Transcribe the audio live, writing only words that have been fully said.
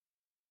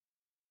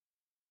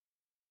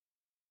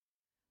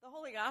The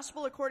Holy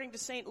Gospel according to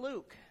St.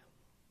 Luke.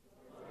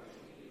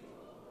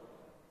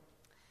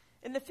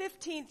 In the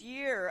 15th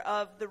year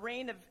of the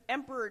reign of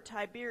Emperor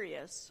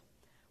Tiberius,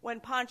 when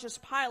Pontius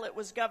Pilate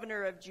was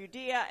governor of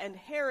Judea and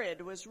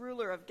Herod was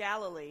ruler of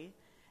Galilee,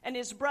 and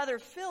his brother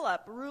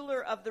Philip,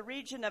 ruler of the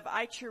region of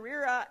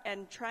Iturea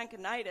and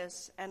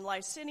Trachonitis, and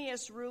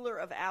Licinius, ruler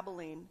of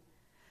Abilene,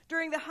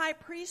 during the high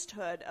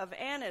priesthood of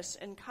Annas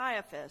and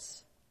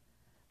Caiaphas,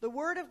 the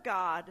word of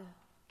God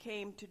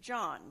came to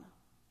John,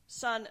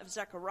 son of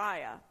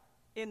Zechariah,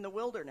 in the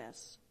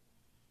wilderness.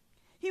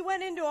 He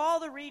went into all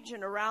the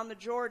region around the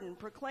Jordan,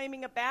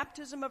 proclaiming a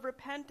baptism of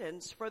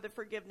repentance for the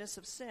forgiveness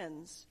of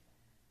sins.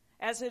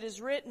 As it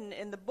is written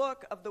in the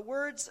book of the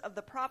words of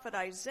the prophet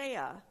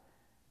Isaiah,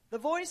 the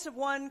voice of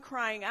one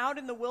crying out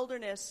in the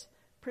wilderness,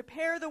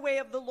 "Prepare the way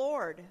of the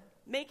Lord,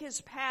 make his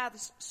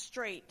paths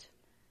straight.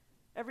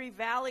 Every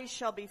valley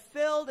shall be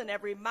filled, and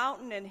every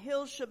mountain and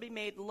hill shall be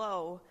made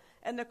low,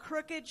 and the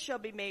crooked shall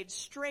be made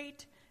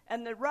straight,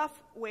 and the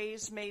rough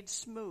ways made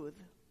smooth.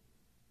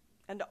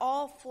 And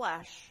all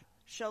flesh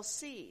shall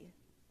see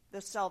the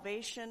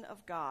salvation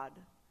of God."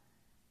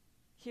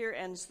 Here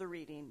ends the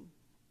reading.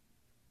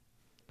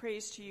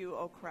 Praise to you,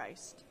 O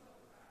Christ.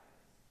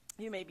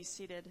 You may be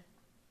seated.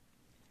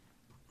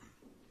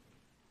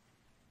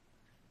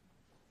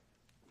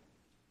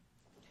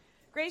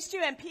 Grace to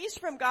you and peace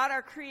from God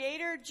our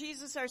Creator,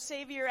 Jesus our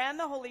Savior, and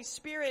the Holy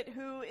Spirit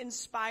who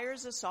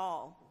inspires us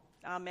all.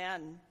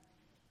 Amen.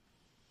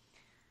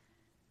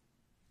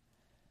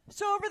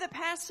 So over the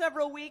past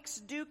several weeks,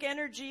 Duke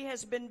Energy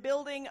has been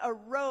building a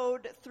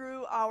road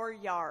through our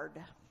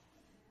yard.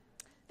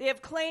 They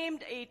have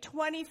claimed a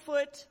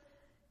 20-foot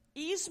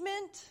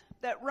easement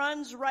that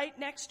runs right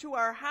next to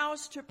our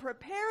house to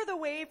prepare the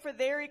way for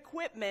their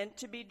equipment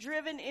to be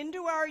driven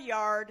into our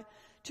yard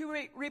to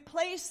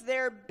replace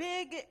their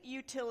big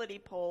utility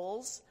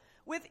poles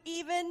with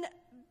even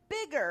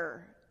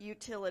bigger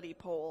utility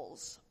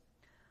poles.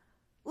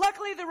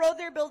 Luckily, the road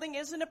they're building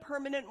isn't a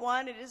permanent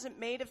one. It isn't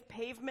made of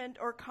pavement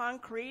or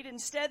concrete.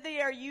 Instead, they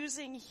are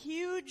using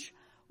huge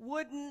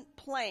wooden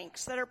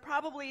planks that are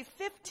probably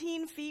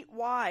 15 feet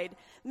wide,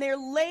 and they're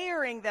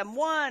layering them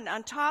one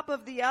on top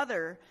of the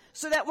other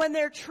so that when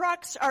their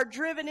trucks are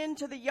driven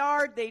into the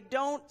yard, they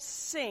don't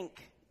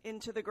sink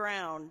into the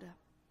ground.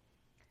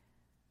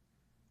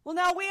 Well,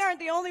 now we aren't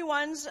the only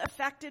ones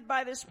affected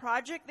by this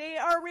project. They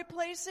are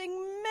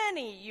replacing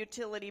many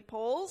utility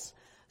poles.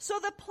 So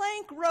the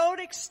plank road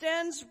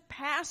extends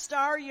past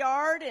our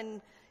yard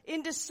and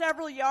into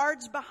several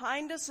yards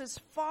behind us as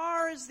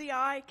far as the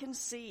eye can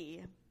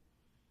see.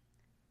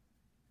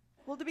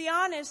 Well, to be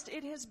honest,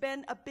 it has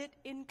been a bit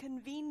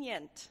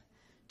inconvenient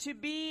to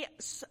be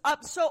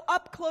so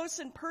up close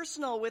and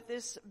personal with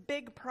this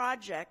big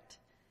project.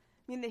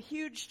 I mean, the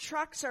huge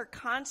trucks are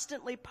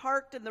constantly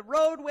parked in the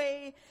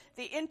roadway,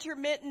 the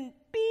intermittent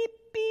beep,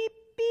 beep,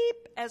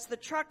 beep as the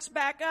trucks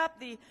back up,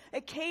 the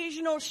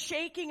occasional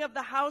shaking of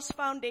the house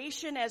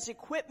foundation as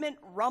equipment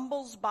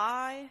rumbles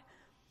by.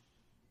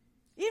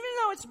 Even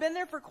though it's been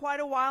there for quite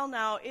a while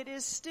now, it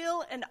is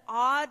still an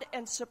odd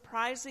and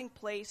surprising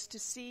place to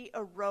see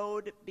a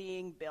road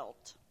being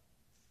built.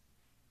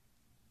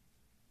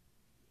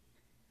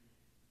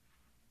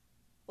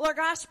 Well, our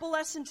gospel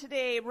lesson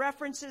today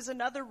references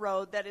another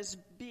road that is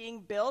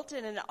being built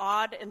in an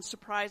odd and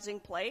surprising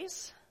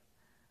place.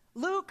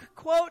 Luke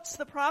quotes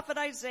the prophet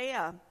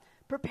Isaiah,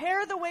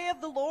 "Prepare the way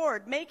of the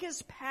Lord, make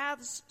his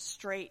paths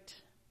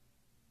straight."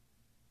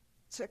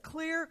 It's a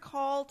clear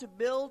call to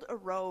build a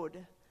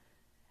road.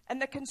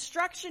 And the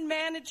construction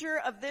manager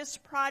of this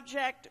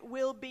project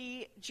will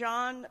be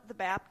John the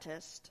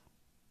Baptist.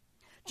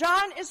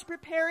 John is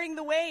preparing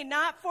the way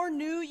not for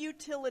new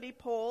utility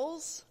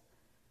poles,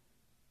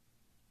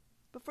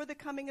 but for the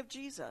coming of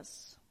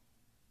Jesus,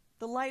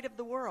 the light of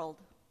the world.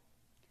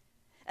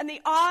 And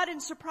the odd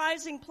and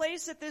surprising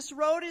place that this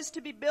road is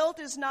to be built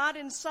is not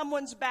in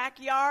someone's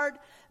backyard.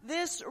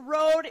 This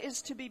road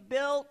is to be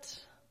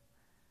built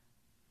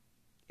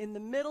in the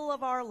middle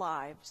of our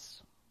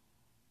lives.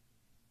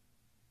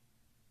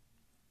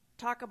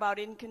 Talk about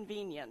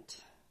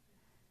inconvenient.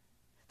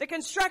 The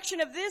construction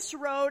of this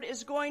road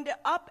is going to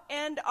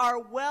upend our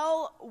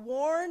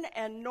well-worn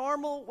and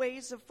normal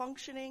ways of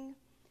functioning.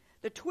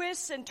 The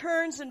twists and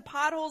turns and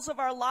potholes of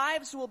our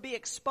lives will be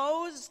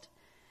exposed.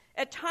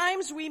 At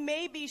times we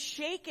may be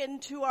shaken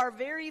to our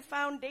very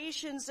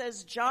foundations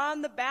as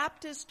John the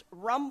Baptist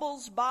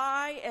rumbles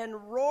by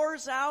and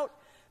roars out,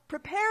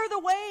 "Prepare the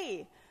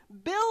way,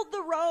 build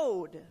the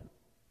road."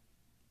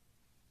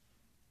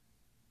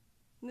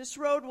 And this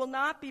road will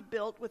not be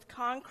built with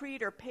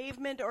concrete or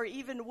pavement or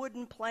even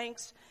wooden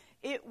planks.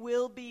 It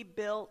will be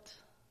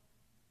built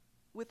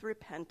with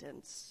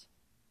repentance.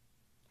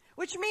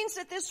 Which means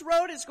that this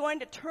road is going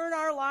to turn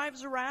our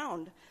lives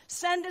around,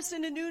 send us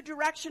in a new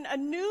direction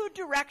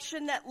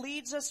that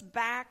leads us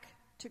back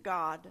to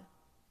God,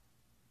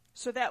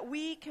 so that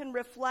we can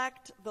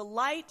reflect the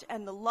light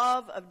and the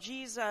love of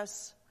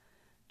Jesus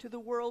to the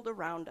world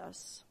around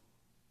us.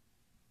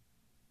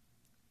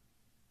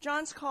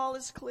 John's call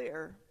is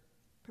clear.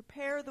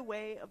 Prepare the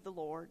way of the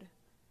Lord.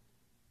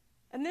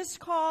 And this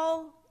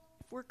call,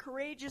 if we're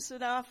courageous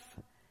enough,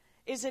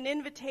 is an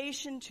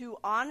invitation to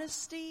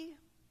honesty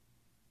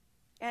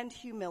and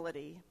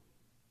humility.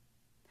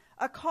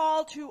 A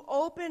call to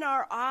open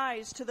our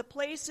eyes to the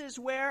places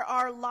where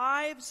our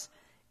lives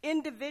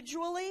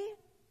individually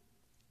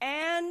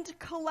and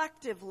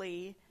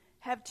collectively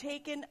have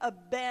taken a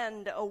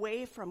bend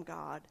away from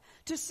God,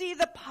 to see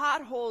the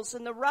potholes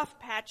and the rough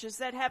patches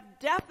that have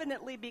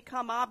definitely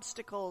become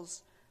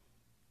obstacles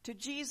to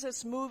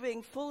Jesus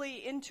moving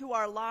fully into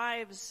our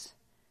lives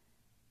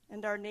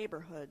and our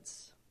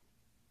neighborhoods.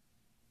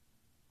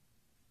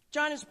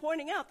 John is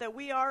pointing out that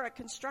we are a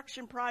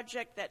construction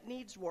project that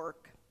needs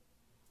work,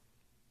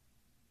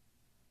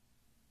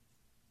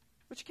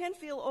 which can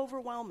feel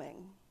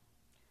overwhelming.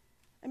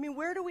 I mean,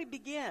 where do we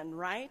begin,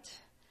 right?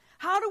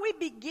 How do we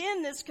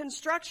begin this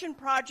construction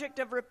project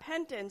of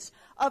repentance,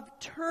 of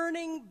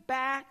turning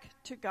back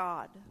to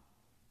God?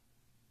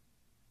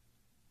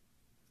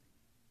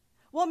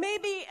 Well,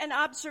 maybe an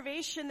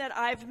observation that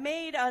I've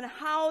made on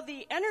how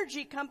the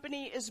energy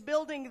company is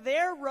building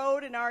their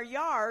road in our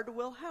yard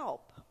will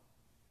help.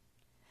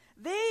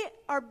 They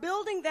are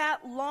building that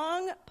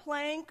long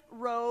plank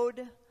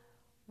road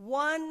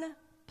one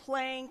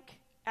plank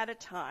at a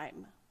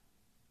time.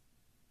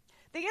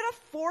 They get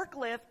a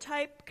forklift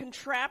type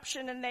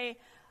contraption and they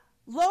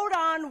load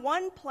on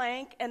one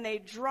plank and they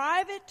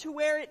drive it to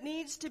where it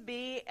needs to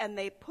be and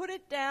they put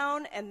it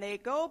down and they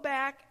go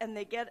back and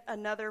they get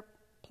another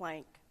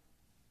plank.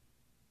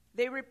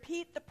 They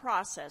repeat the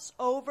process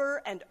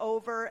over and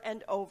over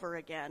and over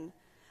again.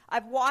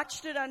 I've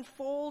watched it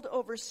unfold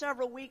over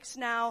several weeks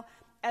now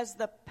as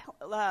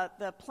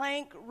the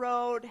plank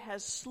road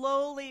has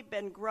slowly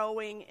been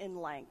growing in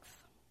length.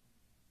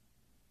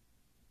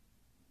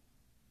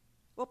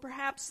 Well,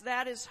 perhaps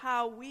that is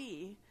how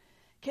we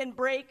can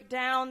break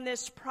down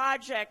this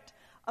project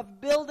of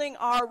building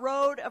our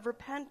road of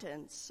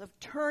repentance, of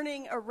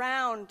turning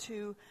around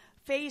to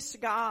face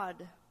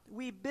God.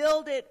 We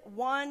build it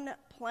one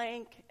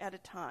plank at a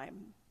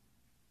time.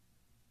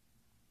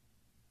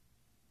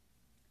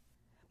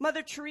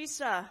 Mother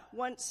Teresa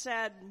once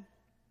said,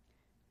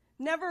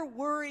 "Never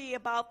worry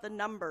about the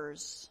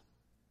numbers.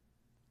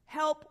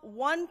 Help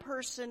one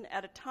person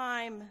at a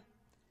time,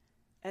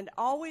 and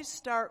always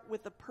start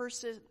with the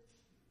person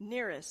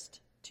nearest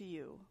to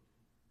you."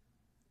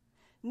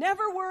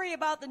 Never worry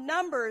about the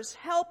numbers.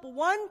 Help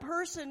one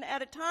person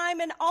at a time,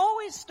 and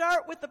always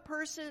start with the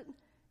person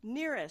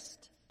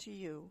nearest to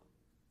you.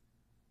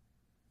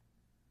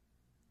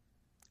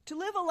 To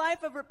live a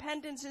life of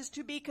repentance is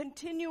to be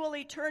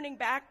continually turning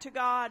back to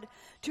God,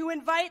 to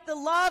invite the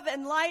love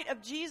and light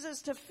of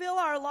Jesus to fill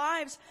our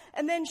lives,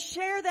 and then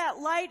share that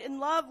light and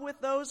love with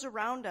those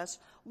around us,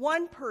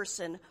 one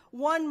person,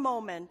 one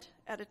moment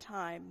at a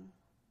time.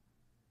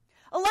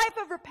 A life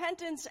of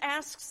repentance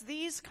asks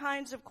these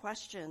kinds of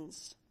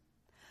questions.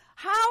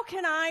 How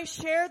can I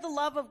share the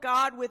love of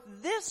God with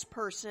this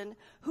person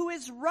who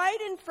is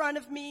right in front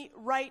of me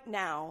right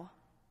now?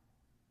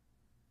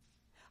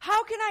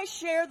 How can I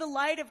share the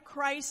light of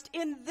Christ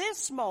in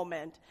this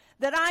moment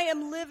that I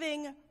am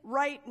living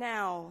right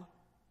now?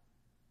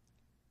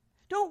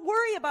 Don't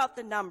worry about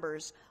the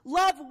numbers.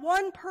 Love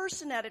one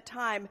person at a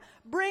time.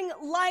 Bring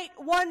light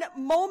one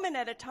moment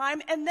at a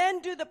time, and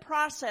then do the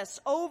process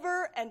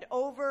over and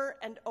over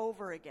and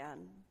over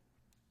again.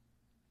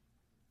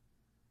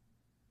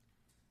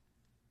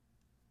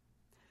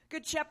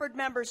 Good Shepherd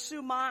member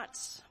Sue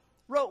Motts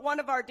wrote one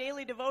of our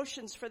daily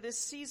devotions for this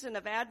season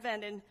of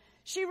Advent, and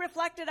she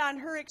reflected on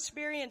her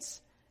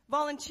experience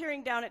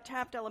volunteering down at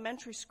Taft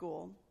Elementary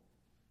School.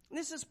 And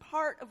this is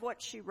part of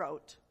what she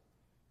wrote.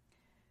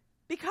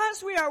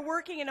 Because we are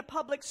working in a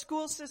public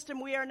school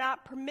system, we are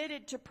not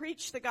permitted to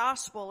preach the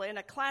gospel in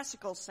a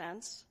classical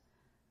sense,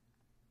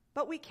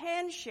 but we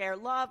can share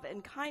love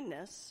and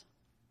kindness.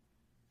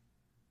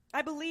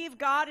 I believe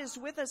God is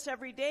with us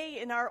every day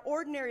in our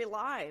ordinary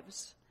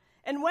lives.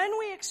 And when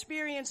we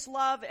experience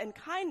love and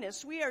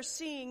kindness, we are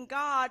seeing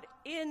God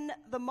in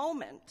the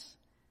moment.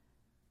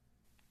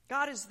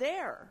 God is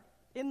there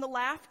in the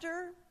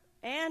laughter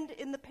and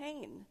in the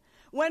pain,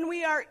 when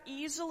we are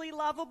easily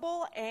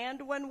lovable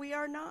and when we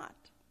are not.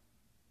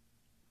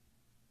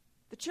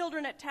 The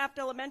children at Taft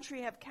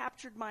Elementary have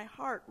captured my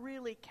heart,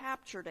 really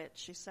captured it,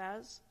 she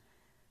says.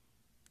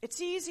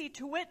 It's easy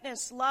to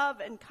witness love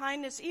and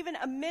kindness even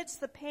amidst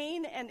the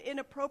pain and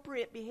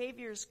inappropriate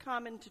behaviors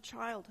common to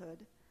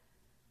childhood.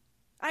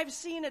 I've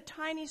seen a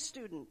tiny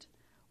student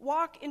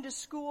walk into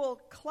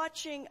school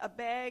clutching a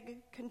bag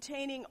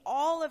containing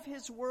all of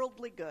his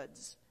worldly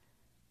goods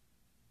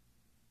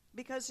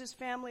because his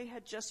family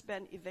had just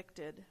been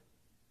evicted.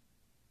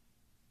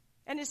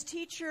 And his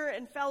teacher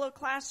and fellow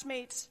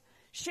classmates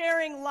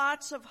sharing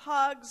lots of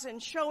hugs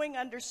and showing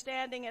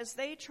understanding as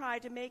they try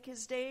to make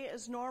his day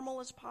as normal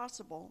as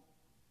possible.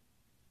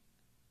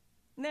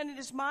 And then it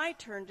is my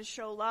turn to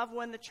show love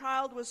when the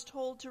child was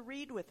told to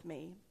read with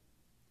me.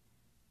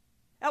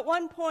 At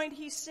one point,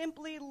 he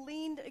simply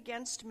leaned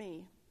against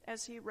me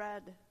as he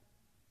read.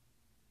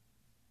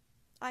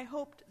 I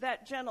hoped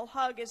that gentle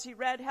hug as he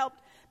read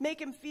helped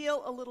make him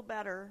feel a little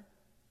better.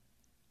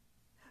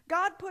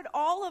 God put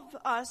all of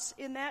us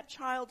in that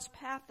child's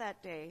path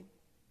that day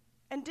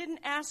and didn't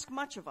ask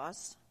much of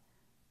us,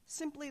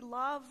 simply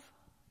love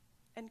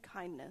and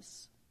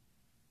kindness.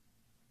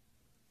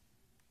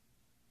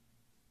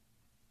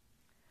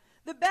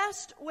 The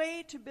best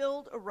way to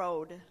build a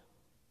road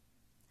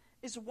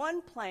is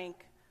one plank,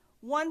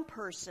 one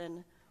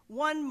person,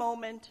 one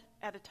moment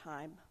at a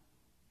time.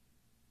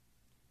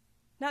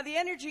 Now, the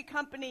energy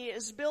company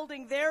is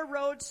building their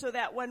road so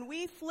that when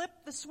we flip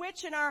the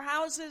switch in our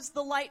houses,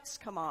 the lights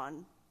come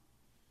on.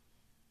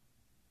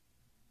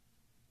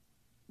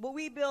 Well,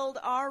 we build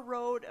our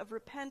road of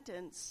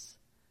repentance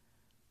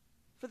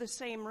for the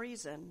same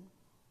reason,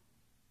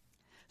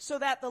 so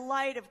that the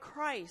light of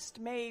Christ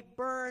may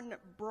burn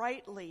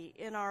brightly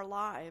in our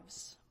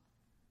lives.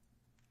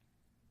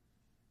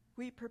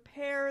 We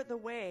prepare the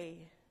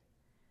way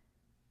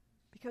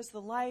because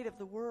the light of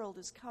the world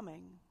is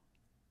coming.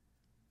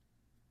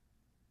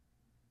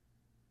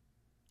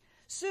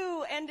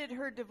 Sue ended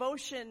her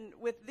devotion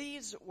with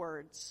these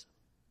words: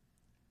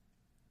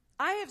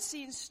 I have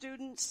seen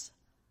students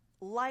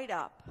light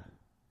up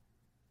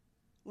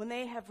when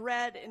they have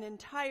read an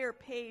entire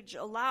page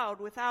aloud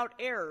without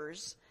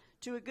errors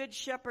to a Good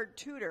Shepherd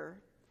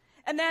tutor,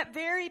 and that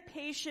very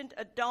patient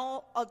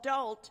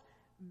adult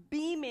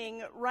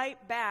beaming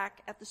right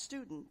back at the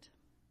student.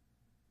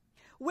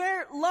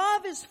 Where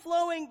love is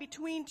flowing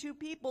between two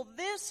people,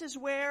 this is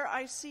where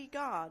I see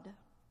God.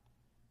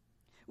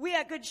 We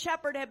at Good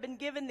Shepherd have been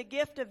given the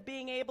gift of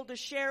being able to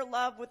share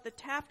love with the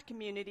Taft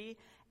community,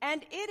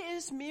 and it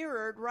is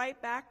mirrored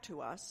right back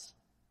to us.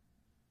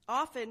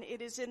 Often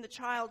it is in the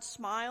child's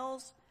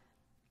smiles,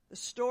 the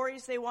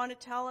stories they want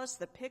to tell us,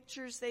 the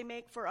pictures they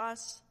make for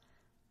us,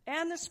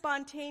 and the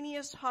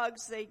spontaneous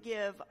hugs they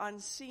give on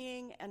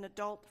seeing an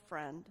adult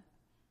friend.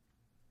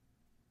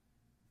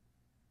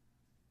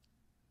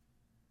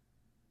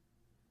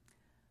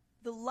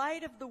 The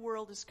light of the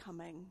world is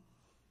coming.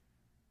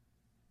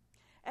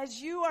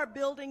 As you are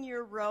building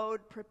your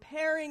road,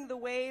 preparing the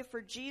way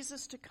for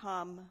Jesus to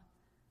come,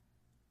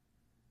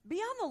 be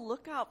on the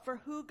lookout for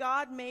who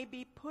God may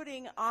be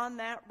putting on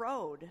that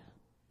road.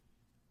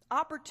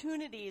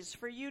 Opportunities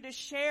for you to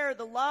share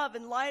the love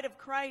and light of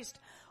Christ,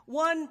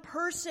 one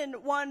person,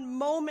 one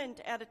moment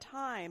at a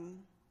time.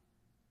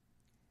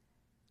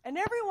 And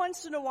every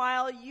once in a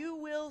while, you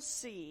will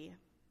see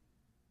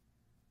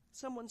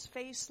someone's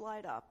face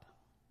light up.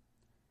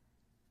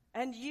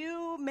 And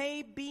you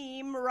may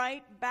beam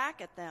right back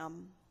at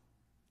them.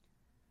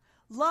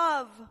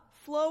 Love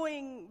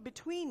flowing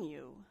between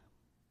you,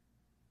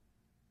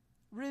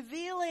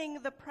 revealing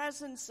the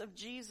presence of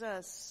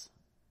Jesus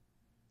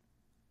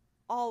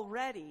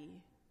already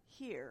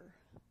here.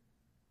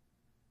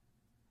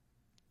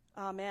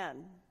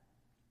 Amen.